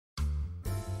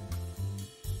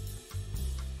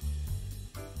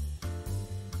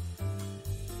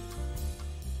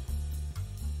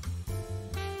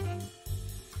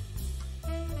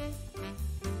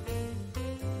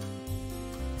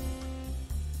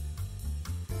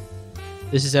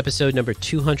This is episode number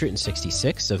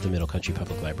 266 of the Middle Country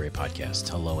Public Library podcast.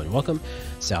 Hello and welcome.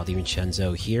 Sal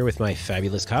DiVincenzo here with my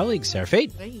fabulous colleagues, Sarah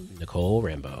Fate, Nicole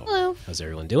Rambo. Hello. How's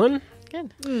everyone doing?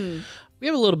 Good. We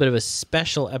have a little bit of a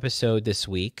special episode this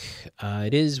week.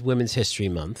 It is Women's History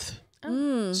Month,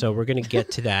 so we're going to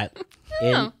get to that.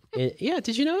 Yeah,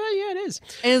 did you know that? Yeah, it is.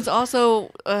 And it's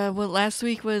also, last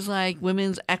week was like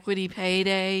Women's Equity Pay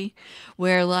Day,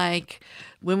 where like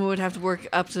women would have to work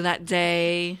up to that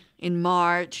day in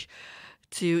March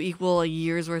to equal a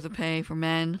year's worth of pay for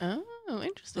men. Oh,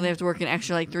 interesting. So they have to work an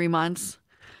extra like 3 months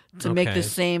to make the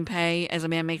same pay as a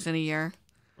man makes in a year.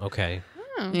 Okay.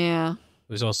 Oh. Yeah.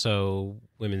 It was also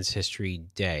Women's History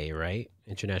Day, right?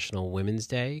 International Women's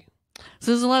Day.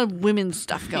 So there's a lot of women's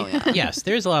stuff going on. Yes,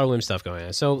 there's a lot of women's stuff going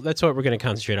on. So that's what we're going to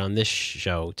concentrate on this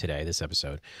show today, this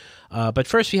episode. But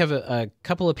first, we have a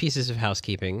couple of pieces of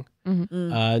housekeeping.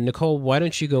 Nicole, why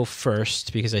don't you go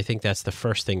first? Because I think that's the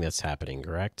first thing that's happening,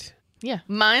 correct? Yeah.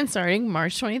 Mine starting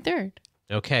March 23rd.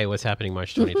 Okay, what's happening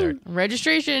March 23rd?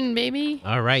 Registration, baby.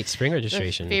 All right, spring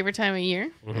registration. Favorite time of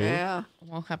year. Yeah.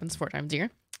 Well, happens 4 times a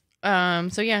year.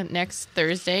 So yeah, next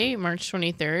Thursday, March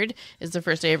 23rd, is the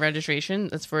first day of registration.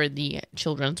 That's for the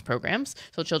children's programs,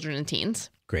 so children and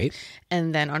teens. Great.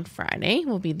 And then on Friday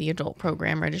will be the adult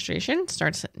program registration.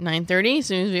 Starts at 9:30. As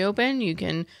soon as we open, you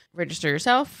can register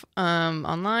yourself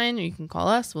online, or you can call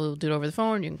us. We'll do it over the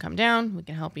phone. You can come down. We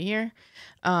can help you here.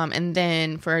 And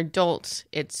then for adults,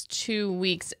 it's 2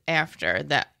 weeks after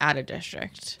the out of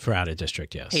district. For out of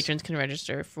district, yes. Patrons can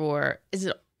register for, is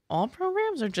it all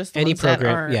programs or just the Any ones that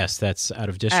program? are Yes, that's out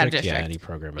of district. Yeah, district. any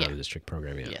program out of district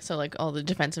program. Yeah. Yeah, so like all the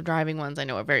defensive driving ones I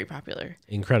know are very popular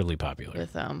Incredibly popular.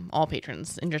 with all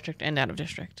patrons in district and out of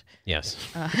district. Yes.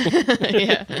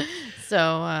 Yeah.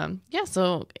 So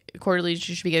quarterly you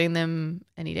should be getting them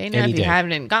any day now Any if you day.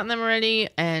 haven't gotten them already.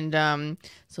 And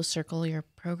so circle your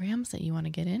programs that you want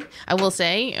to get in. I will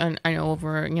say, and I know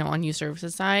over on youth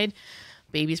services side,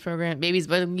 babies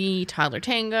boogie, toddler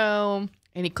tango,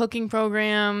 any cooking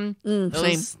program,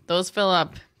 those fill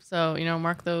up. So,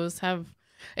 mark those.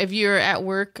 If you're at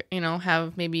work,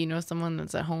 have maybe someone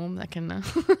that's at home that can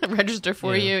register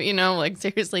for you.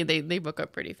 Seriously, they book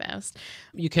up pretty fast.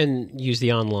 You can use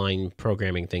the online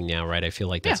programming thing now, right? I feel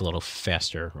like that's a little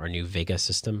faster, our new Vega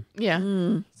system. Yeah.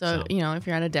 So, if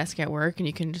you're at a desk at work and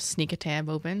you can just sneak a tab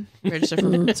open, register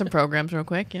for some programs real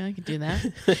quick. Yeah, you can do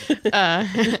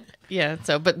that. Yeah.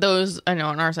 So, but those, I know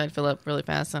on our side fill up really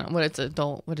fast.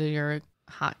 What are your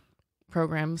hot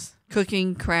programs?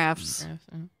 Cooking, crafts,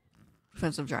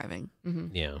 defensive driving.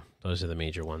 Yeah, those are the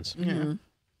major ones. Yeah.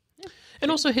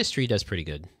 And also history does pretty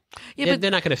good. Yeah, Yeah, but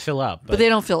they're not going to fill up. they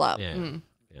don't fill up. Yeah,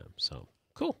 yeah. So,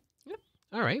 cool. Yep.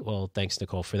 All right. Well, thanks,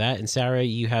 Nicole, for that. And Sarah,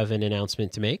 you have an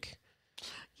announcement to make?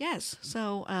 Yes.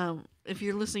 So if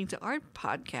you're listening to our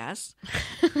podcast,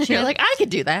 You're like, I could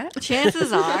do that.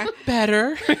 chances are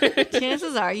Better.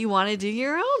 you want to do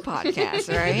your own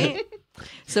podcast, right?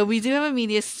 So we do have a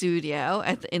media studio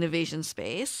at the Innovation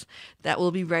Space that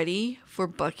will be ready for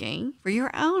booking for your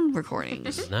own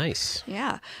recordings. Nice.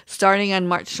 Yeah. Starting on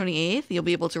March 28th, you'll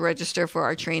be able to register for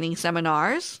our training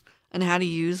seminars on how to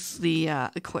use the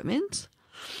equipment.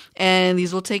 And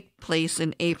these will take place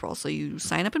in April. So you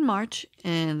sign up in March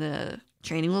and the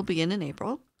training will begin in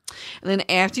April. And then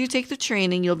after you take the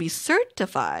training, you'll be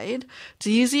certified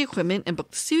to use the equipment and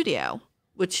book the studio,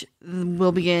 which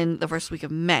will begin the first week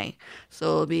of May. So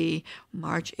it'll be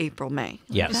March, April, May.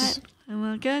 Yes.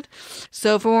 Well, good.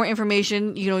 So for more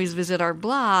information, you can always visit our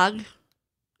blog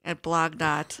at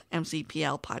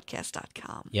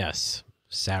blog.mcplpodcast.com. Yes.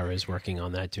 Sarah's working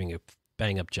on that, doing a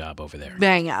bang-up job over there.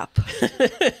 Bang up.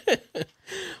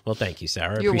 Well, thank you,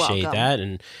 Sarah. You're Appreciate welcome. that.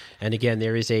 And again,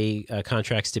 there is a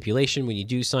contract stipulation when you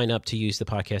do sign up to use the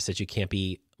podcast that you can't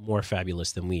be more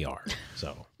fabulous than we are.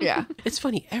 So Yeah. it's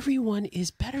funny. Everyone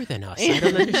is better than us. I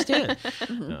don't understand.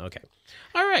 Okay.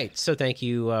 All right. So thank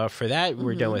you for that.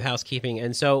 We're done with housekeeping.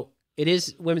 And so it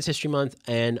is Women's History Month,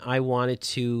 and I wanted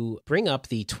to bring up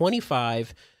the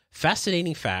 25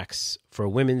 fascinating facts for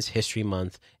Women's History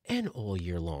Month and all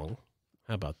year long.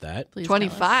 How about that? Please tell us.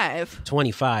 25.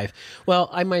 25. Well,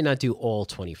 I might not do all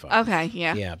 25. Okay,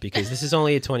 yeah. Yeah, because this is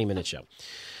only a 20-minute show.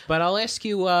 But I'll ask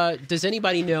you, does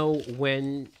anybody know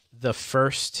when the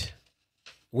first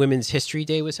Women's History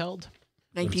Day was held?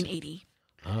 1980.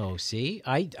 Oh, see?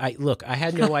 I look, I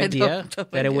had no idea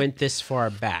that it went this far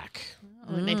back.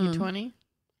 Oh, 1920?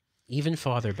 Even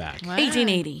farther back. Wow.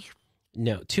 1880.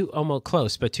 No, almost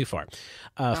close, but too far.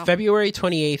 February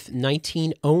 28th,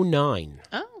 1909.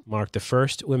 Oh. Marked the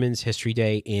first Women's History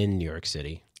Day in New York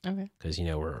City. Okay. because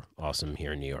we're awesome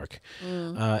here in New York.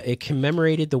 It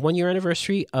commemorated the 1-year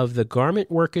anniversary of the garment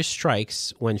workers'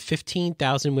 strikes when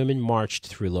 15,000 women marched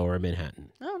through Lower Manhattan.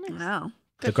 Oh, nice. Wow.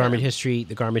 The garment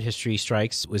history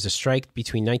strikes was a strike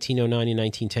between 1909 and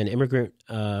 1910. Immigrant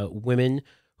women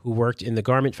who worked in the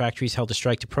garment factories held a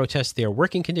strike to protest their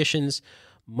working conditions.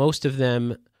 Most of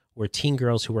them were teen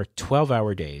girls who worked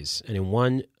 12-hour days. And in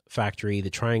one factory, the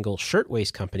Triangle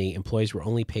Shirtwaist Company, employees were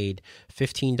only paid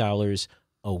 $15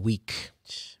 a week.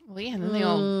 Well, yeah, and then they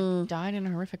all died in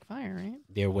a horrific fire, right?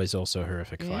 There was also a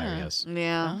horrific fire, yes.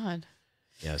 Yeah. God.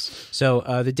 Yes. So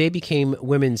the day became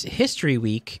Women's History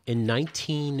Week in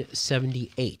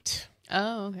 1978.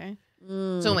 Oh, okay.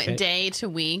 So went day to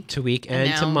week. To week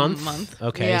and to now month.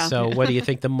 Okay, Yeah. so what do you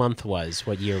think the month was?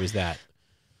 What year was that?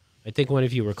 I think one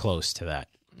of you were close to that.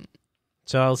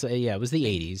 So I'll say, yeah, it was the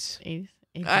 80s.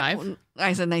 85.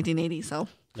 I said 1980, so.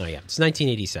 Oh, yeah, it's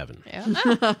 1987.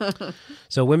 Yeah.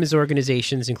 So women's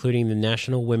organizations, including the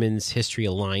National Women's History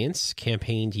Alliance,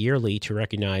 campaigned yearly to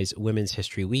recognize Women's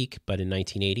History Week. But in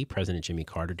 1980, President Jimmy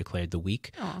Carter declared the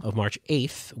week of March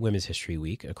 8th Women's History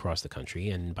Week across the country.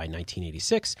 And by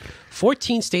 1986,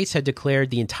 14 states had declared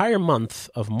the entire month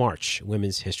of March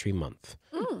Women's History Month.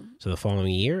 So the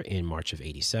following year, in March of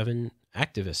 87,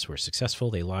 activists were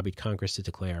successful. They lobbied Congress to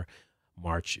declare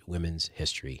March Women's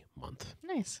History Month.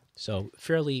 Nice. So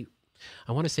fairly,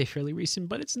 I want to say fairly recent,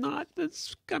 but it's not.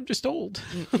 I'm just old.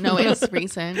 No, it's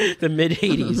recent. The mid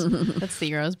 80s. That's the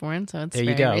year I was born, so it's There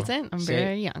you very go. recent. I'm See?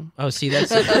 very young. Oh, see,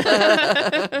 that's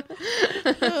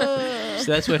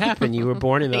so that's what happened. You were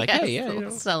born and they're like, Yes, hey, yeah.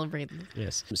 let's celebrate.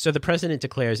 Yes. So the president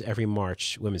declares every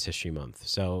March Women's History Month.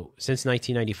 So since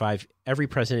 1995, every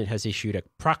president has issued a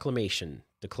proclamation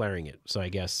declaring it. So I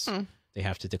guess they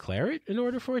have to declare it in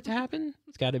order for it to happen.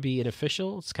 It's got to be an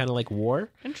official. It's kind of like war.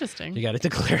 Interesting. You got to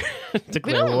declare We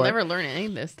declare don't war. never learn any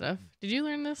of this stuff. Did you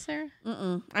learn this, Sarah?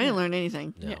 I didn't learn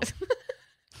anything. No.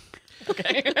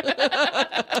 Okay.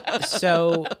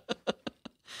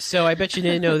 So I bet you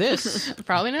didn't know this.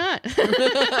 Probably not.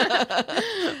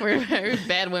 We're very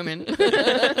bad women.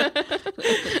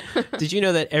 Did you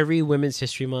know that every Women's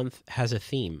History Month has a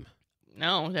theme?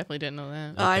 No, definitely didn't know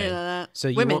that. Oh, I Okay. didn't know that. So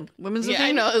you Women. won't- Women's Yeah,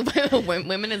 I know.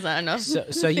 Women is not enough.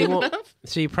 So you won't.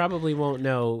 So you probably won't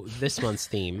know this month's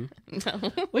theme, No.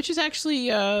 which is actually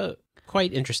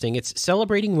quite interesting. It's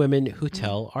celebrating women who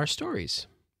tell our stories.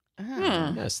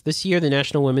 Ah. Yes, this year the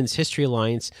National Women's History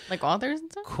Alliance Like authors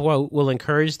and stuff? quote will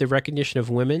encourage the recognition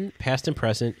of women, past and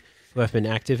present, who have been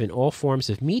active in all forms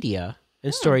of media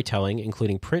and storytelling,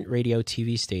 including print, radio,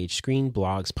 TV, stage, screen,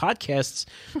 blogs, podcasts,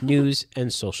 news,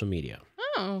 and social media.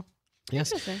 Oh,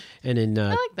 Yes, interesting. and in I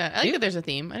like that. I like yeah. that there's a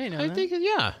theme. I didn't know I that. think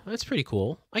yeah, that's pretty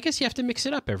cool. I guess you have to mix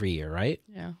it up every year, right?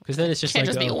 Yeah. Because then it's just Can't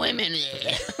like just be oh, women.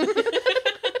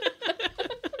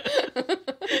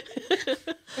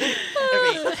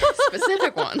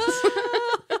 Specific ones.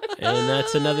 and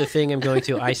that's another thing I'm going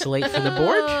to isolate for the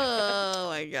board. Oh,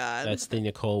 my God. That's the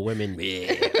Nicole women.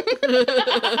 Gotta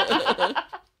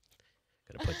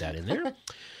put that in there.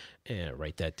 And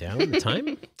write that down. The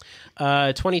time.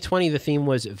 2020, the theme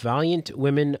was Valiant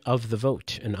Women of the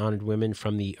Vote and honored women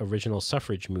from the original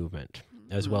suffrage movement,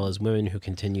 as well as women who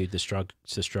continued the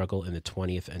struggle in the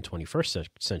 20th and 21st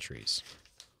centuries.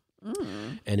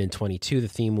 And in 22, the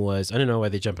theme was, I don't know why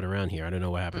they're jumping around here. I don't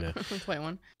know what happened to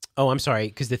 21. Oh, I'm sorry,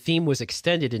 because the theme was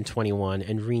extended in 21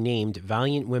 and renamed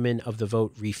Valiant Women of the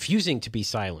Vote Refusing to be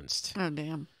Silenced. Oh,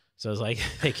 damn. So it was like,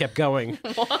 they kept going.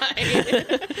 Why?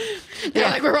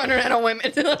 They're like, we're running out of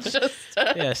women. Let's just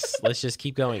Yes, let's just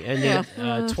keep going. And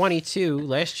then 22,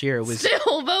 last year, it was,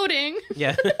 still voting.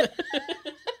 yeah.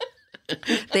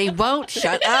 They won't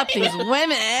shut up, these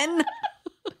women.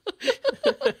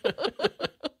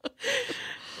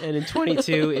 And in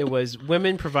 22, it was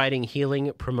Women Providing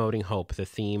Healing, Promoting Hope. The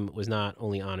theme was not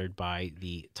only honored by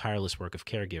the tireless work of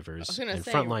caregivers gonna and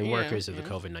say, frontline yeah, workers of the yeah.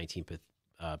 COVID-19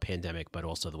 pandemic, but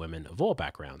also the women of all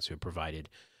backgrounds who have provided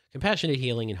compassionate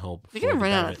healing and hope They're for going to the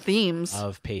run out of betterment themes.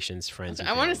 of patients, friends, and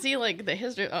I want to family. see like the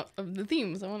history of the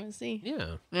themes. I want to see.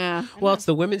 Yeah. Yeah, Well, it's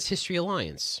the Women's History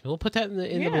Alliance. We'll put that in the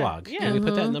Yeah, blog. yeah. Can we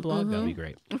put that in the blog? That'd be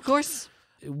great. of course.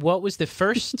 What was the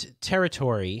first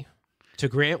territory to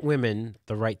grant women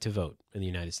the right to vote in the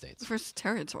United States? First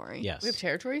territory. Yes. We have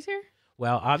territories here.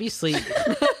 Well, obviously,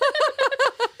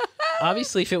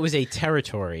 if it was a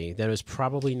territory, then it was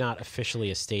probably not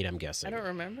officially a state, I'm guessing. I don't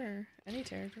remember any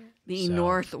territory. The So-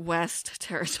 Northwest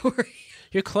territory.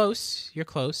 You're close. You're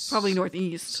close. Probably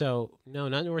Northeast. So, no,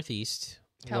 not Northeast.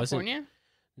 It wasn't- California.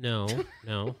 No.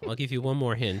 I'll give you one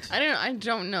more hint. I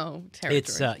don't know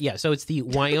territories. It's so it's the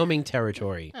Wyoming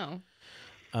territory. Oh.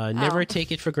 Never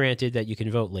take it for granted that you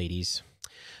can vote, ladies.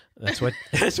 That's what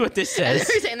this Are says.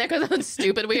 you saying that because how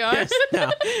stupid we are? Yes,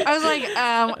 no. I was like,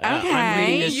 I'm reading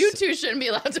okay. this- You two shouldn't be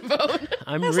allowed to vote.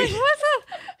 I'm I was like, reading. what's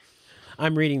up?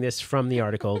 I'm reading this from the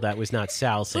article. That was not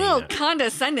Sal A saying little that.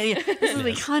 condescending. This is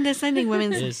the condescending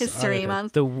women's This history article.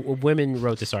 month. The women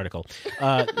wrote this article.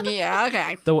 Yeah,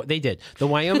 okay. They did. The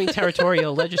Wyoming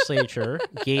Territorial Legislature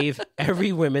gave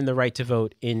every woman the right to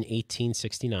vote in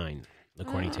 1869,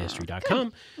 according to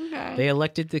History.com. Okay. They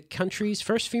elected the country's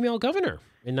first female governor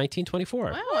in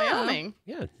 1924. Wow, Wyoming.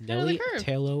 Yeah, of the Nellie curve.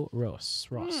 Taylor Ross.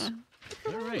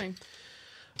 Wyoming.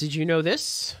 Did you know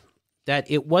this? That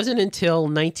it wasn't until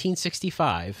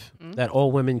 1965 that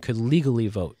all women could legally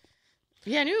vote.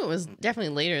 Yeah, I knew it was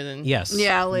definitely later than. Yes.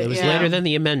 Yeah, it was yeah. later than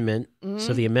the amendment.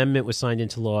 So the amendment was signed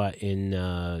into law in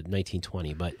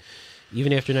 1920. But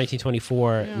even after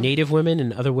 1924, Native women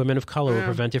and other women of color were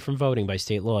prevented from voting by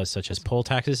state laws such as poll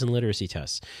taxes and literacy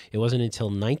tests. It wasn't until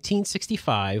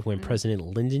 1965 when President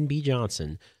Lyndon B.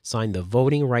 Johnson signed the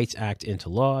Voting Rights Act into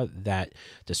law that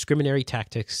discriminatory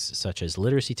tactics such as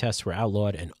literacy tests were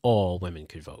outlawed and all women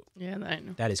could vote. Yeah, I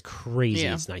know. That is crazy.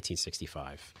 Yeah. It's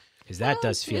 1965. Because that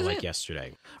does feel like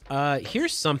yesterday.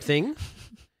 Here's something.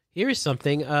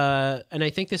 And I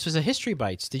think this was a History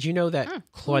Bites. Did you know that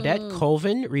Claudette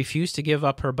Colvin refused to give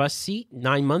up her bus seat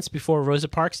 9 months before Rosa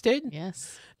Parks did?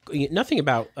 Yes. Nothing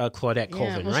about Claudette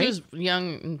Colvin, well, right? She was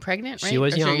young and pregnant, right? She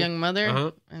was Or young. a young mother.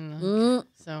 Uh-huh. And,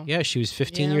 so. Yeah, she was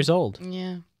 15 Yeah. years old.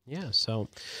 Yeah. Yeah, so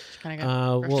She kind of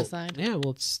got brushed aside. yeah,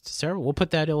 well, Sarah, we'll put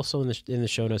that also in the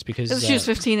show notes because She was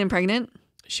 15 and pregnant?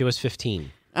 she was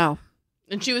 15. Oh.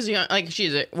 And she was young, like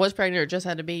she was pregnant or just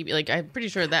had a baby. Like I'm pretty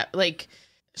sure that, like,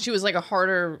 she was like a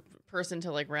harder person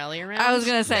to like rally around. I was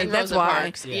going to say, than that's Rosa why.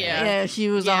 Parks. Yeah. Yeah, she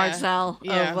was a hard Yeah. sell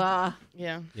Yeah. of...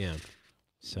 Yeah. Yeah.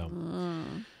 So.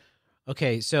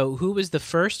 Okay, so who was the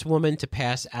first woman to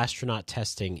pass astronaut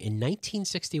testing in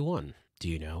 1961? Do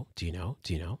you know?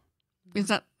 Is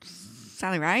that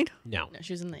Sally Ride? No. No,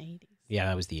 she was in the 80s. Yeah,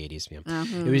 that was the 80s. Yeah.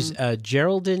 Mm-hmm. It was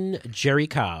Geraldine Jerry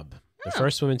Cobb, the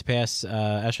first woman to pass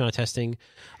astronaut testing,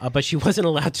 but she wasn't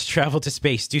allowed to travel to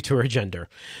space due to her gender.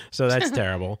 So that's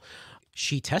terrible.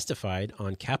 She testified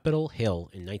on Capitol Hill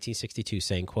in 1962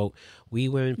 saying, quote, we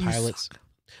women pilots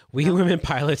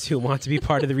who want to be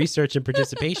part of the research and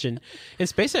participation in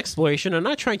space exploration are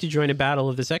not trying to join a battle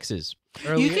of the sexes.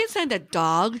 You can send a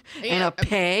dog and Yeah, a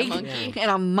pig monkey.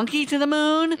 and a monkey to the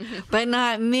moon, but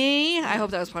not me. I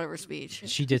hope that was part of her speech.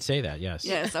 She did say that, yes.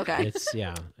 Yes, okay. It's Oh,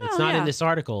 not yeah. in this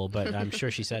article, but I'm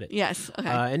sure she said it. Yes, okay.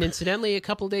 And incidentally, a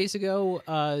couple days ago,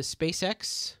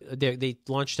 SpaceX they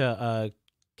launched a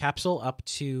capsule up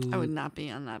I would to not be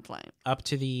on that plane.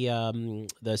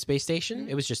 the space station.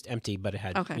 It was just empty, but it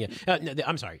had Okay. Yeah. No,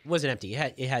 I'm sorry, it wasn't empty.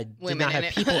 It did Women not in have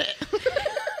it. people.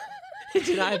 It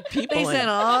did not have people. They in sent it.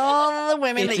 all the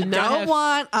women It they did not don't have-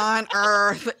 want on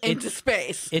Earth into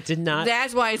space. It did not.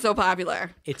 That's why it's so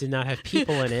popular. It did not have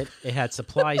people in it. It had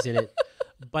supplies in it,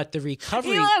 but the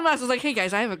recovery Elon Musk was like, hey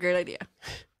guys, I have a great idea.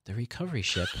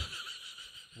 ship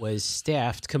was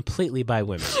staffed completely by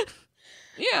women.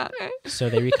 Yeah, okay. So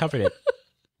they recovered it.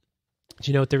 Do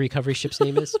you know what the recovery ship's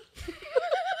name is?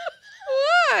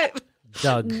 What?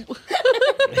 Doug.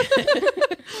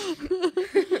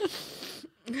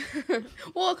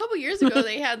 Well, a couple years ago,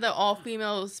 they had the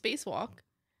all-female spacewalk.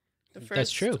 The first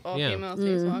That's true, yeah. all-female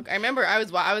spacewalk. I remember I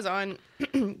was on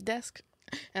desk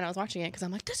and I was watching it because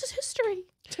I'm like, this is history.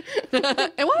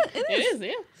 And what? It It is. is,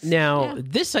 yeah. Now,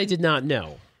 this I did not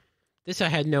know. This I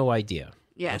had no idea.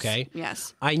 Yes. Okay.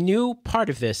 Yes. I knew part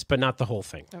of this, but not the whole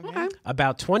thing. Okay.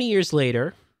 About 20 years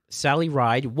later, Sally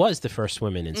Ride was the first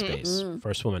woman in space.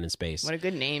 First woman in space. What a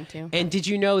good name, too. And did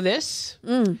you know this?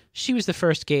 She was the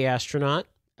first gay astronaut.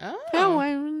 Oh. Oh,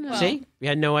 I don't know. See? We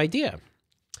had no idea.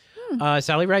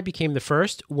 Sally Ride became the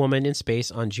first woman in space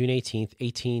on June 18th,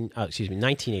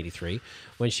 1983,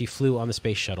 when she flew on the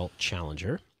Space Shuttle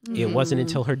Challenger. It wasn't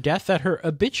until her death that her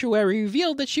obituary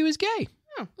revealed that she was gay.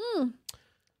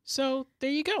 So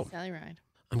there you go. Sally Ride.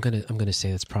 I'm gonna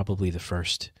say that's probably the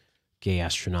first gay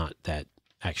astronaut that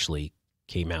actually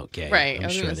came out gay. Right, I'm I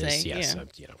was sure gonna there's say, yes,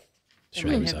 yeah.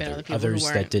 Sure might there was have been other people who others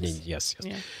that weren't. didn't. Yes.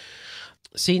 Yeah.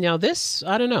 See, now this,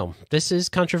 I don't know. This is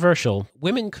controversial.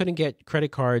 Women couldn't get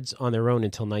credit cards on their own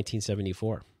until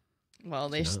 1974. Well,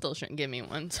 they still shouldn't give me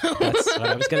one. So. That's what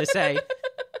I was going to say.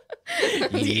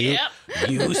 You, Yep.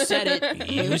 you said it.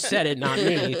 You said it, not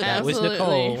me. That was Absolutely.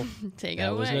 Nicole. Take it That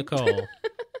away. was Nicole.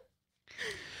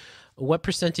 What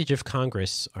percentage of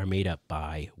Congress are made up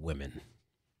by women?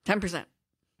 10%.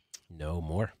 No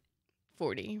more.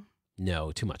 40.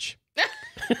 No, too much.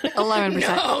 11%.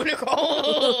 No,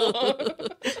 Nicole.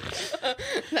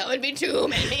 That would be too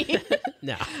many.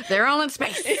 No. They're all in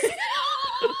space.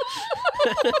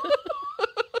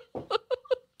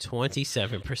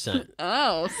 27%.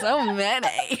 Oh, so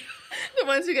many. The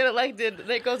ones who get elected,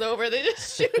 that goes over, they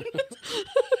just shoot.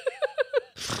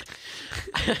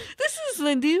 This is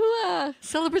the new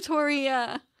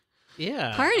celebratory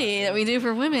Yeah. party that we do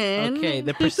for women. Okay,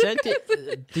 the percentage.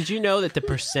 Did you know that the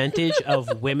percentage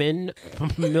of women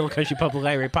from Middle Country Public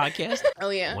Library podcast, Oh,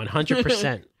 yeah.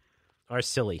 100% are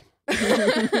silly.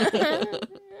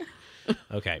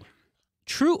 Okay.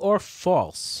 True or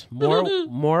false?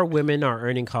 More women are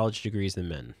earning college degrees than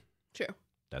men. True.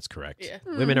 That's correct. Yeah.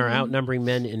 Women are outnumbering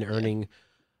men in earning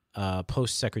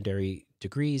post-secondary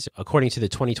degrees. According to the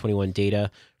 2021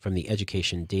 data from the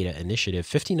Education Data Initiative,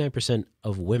 59%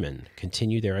 of women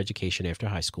continue their education after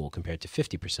high school compared to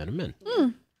 50% of men.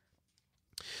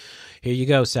 Here you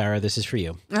go, Sarah. This is for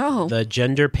you. Oh. The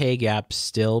gender pay gap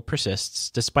still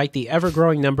persists. Despite the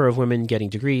ever-growing number of women getting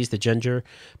degrees, the gender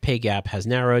pay gap has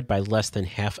narrowed by less than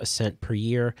 0.5 cent per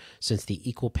year since the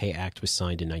Equal Pay Act was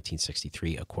signed in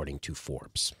 1963, according to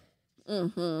Forbes.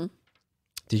 Mm-hmm.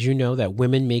 Did you know that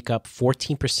women make up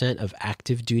 14% of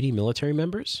active duty military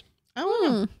members?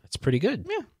 Oh, That's pretty good.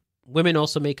 Yeah. Women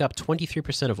also make up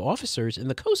 23% of officers in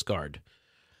the Coast Guard.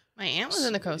 my aunt was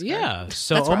in the Coast Guard. Yeah,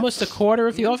 so That's rough. almost a quarter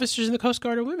of the officers in the Coast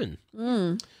Guard are women.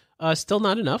 Still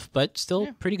not enough, but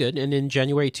still pretty good. And in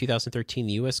January 2013,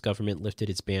 the U.S. government lifted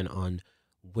its ban on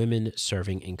women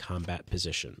serving in combat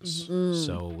positions.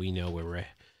 So we know we're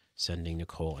sending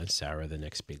Nicole and Sarah the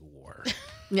next big war.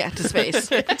 Yeah, to space.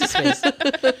 To space.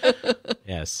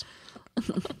 Yes.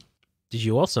 Did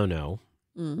you also know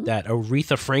that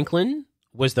Aretha Franklin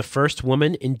was the first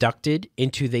woman inducted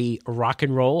into the Rock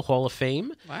and Roll Hall of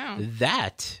Fame? Wow.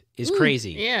 That is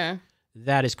crazy. Yeah.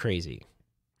 That is crazy.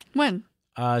 When?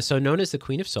 So known as the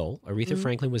Queen of Soul, Aretha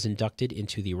Franklin was inducted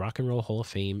into the Rock and Roll Hall of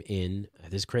Fame in,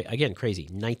 this is crazy,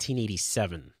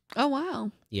 1987. Oh,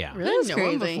 wow. Yeah. Really? That's No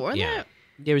one crazy. before Yeah. that?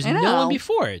 There was I no know. one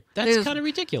before it. That's There's kind of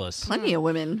ridiculous. Plenty of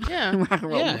women. Yeah. in rock and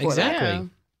roll Yeah, before that.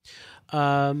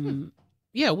 exactly.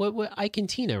 Yeah, what Ike and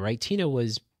Tina, right? Tina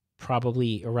was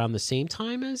probably around the same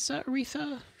time as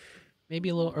Aretha, maybe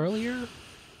a little earlier.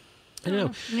 I don't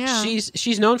know. Yeah.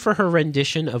 She's known for her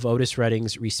rendition of Otis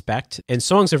Redding's "Respect" and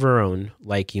songs of her own,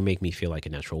 like "You Make Me Feel Like a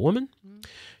Natural Woman."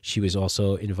 She was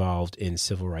also involved in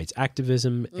civil rights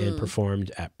activism and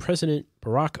performed at President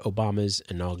Barack Obama's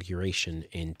inauguration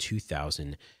in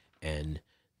 2009.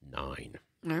 I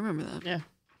remember that. Yeah.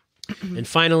 And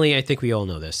finally, I think we all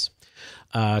know this.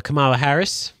 Kamala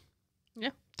Harris, Yeah.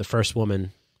 the first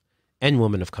woman and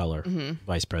woman of color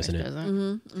vice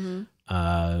president.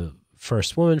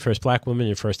 First woman, first black woman,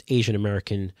 and first Asian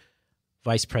American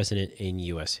vice president in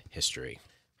U.S. history.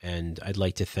 And I'd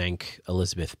like to thank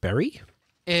Elizabeth Berry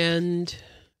and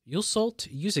Yulsalt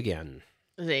Yuzagan,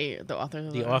 The authors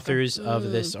of the authors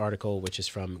of this article, which is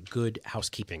from Good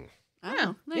Housekeeping.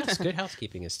 Oh, nice. Yes, Good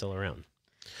Housekeeping is still around.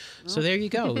 So there you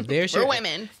go. There's For your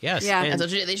women. Yes, Yeah. and,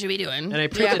 That's what they should be doing. and I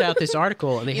printed out this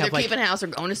article, and they Either have like keeping house or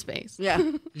going to space. Yeah.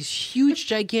 these huge,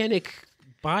 gigantic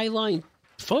byline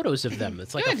photos of them.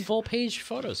 It's like a full page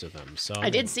photos of them. So I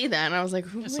did see that, and I was like,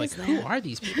 "Who It's is like, that?" who are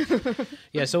these people?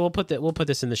 Yeah, so we'll put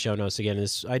this in the show notes again.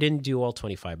 I didn't do all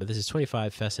 25, but this is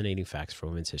 25 fascinating facts for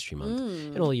Women's History Month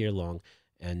and all year long.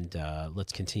 And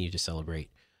let's continue to celebrate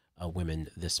women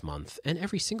this month and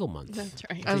every single month. That's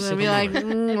right. I was Every going to be single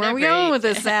like, month. where are we going with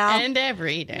this, Sal? And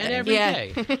every day. And every Yeah.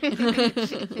 day.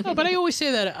 No, but I always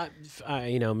say that,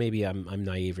 maybe I'm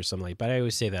naive or something but I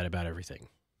always say that about everything.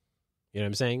 You know what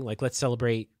I'm saying? Like, let's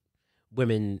celebrate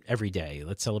women every day.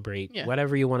 Let's celebrate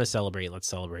whatever you want to celebrate. Let's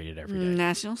celebrate it every day.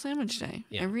 National Sandwich Day.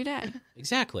 Yeah. Every day.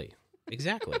 Exactly. Is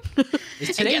And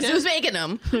today guess now? who's making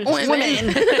them?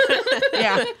 Women.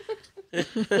 Yeah.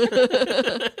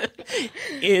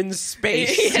 In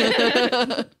space.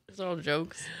 Those are all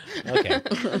jokes. Okay.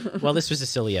 Well, this was a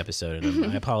silly episode, and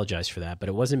I apologize for that, but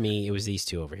it wasn't me. It was these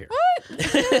two over here.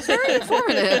 It's very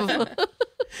informative.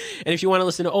 And if you want to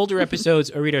listen to older episodes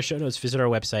or read our show notes, visit our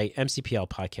website,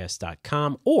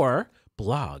 mcplpodcast.com or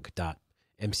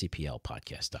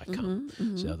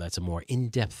blog.mcplpodcast.com. So that's a more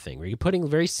in-depth thing where you're putting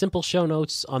very simple show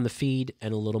notes on the feed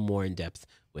and a little more in-depth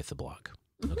with the blog.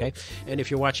 Okay. And if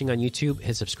you're watching on YouTube,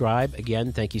 hit subscribe.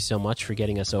 Again, thank you so much for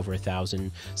getting us over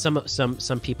 1,000.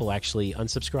 Some people actually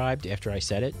unsubscribed after I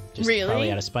said it. Just Really?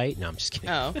 probably out of spite. No, I'm just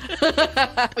kidding. Oh.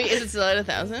 Wait, is it still at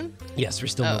 1,000? Yes, we're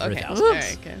still Oh, over okay. 1,000. All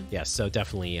right, good. Yes, so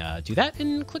definitely do that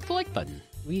and click the like button.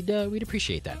 We'd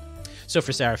appreciate that. So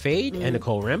for Sarah Fade and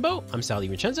Nicole Rambo, I'm Sally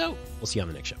Vincenzo. We'll see you on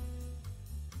the next show.